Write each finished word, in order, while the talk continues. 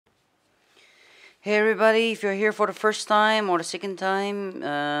Hey everybody, if you're here for the first time or the second time,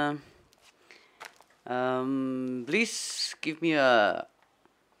 please give me a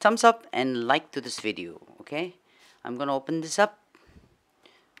thumbs up and like to this video, okay? I'm gonna open this up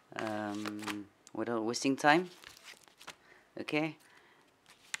without wasting time, okay?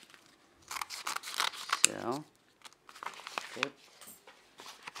 So, good.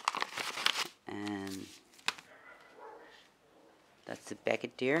 And that's the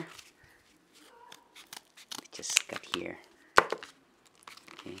packet there. Just got here.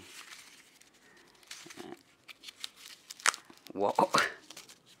 Okay. Whoa.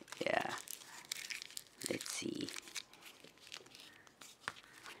 Yeah. Let's see.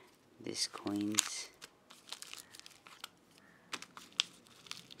 These coins.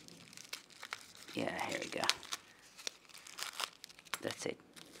 Yeah, here we go. That's it.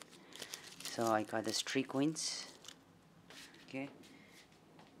 So I got these 3 coins. Okay.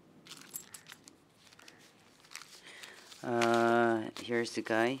 Here's the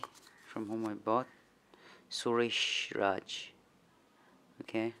guy from whom I bought, Suresh Raj.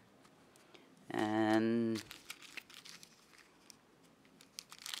 Okay, and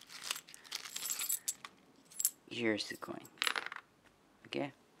here's the coin.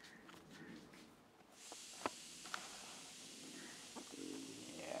 Okay.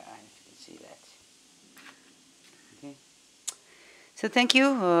 Yeah, you can see that. Okay. So thank you.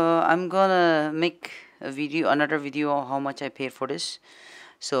 I'm gonna make a video, another video on how much I paid for this.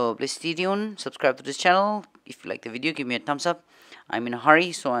 So please stay tuned, subscribe to this channel. If you like the video, give me a thumbs up. I'm in a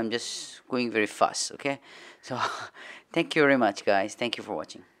hurry, so I'm just going very fast, okay? So thank you very much, guys. Thank you for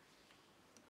watching.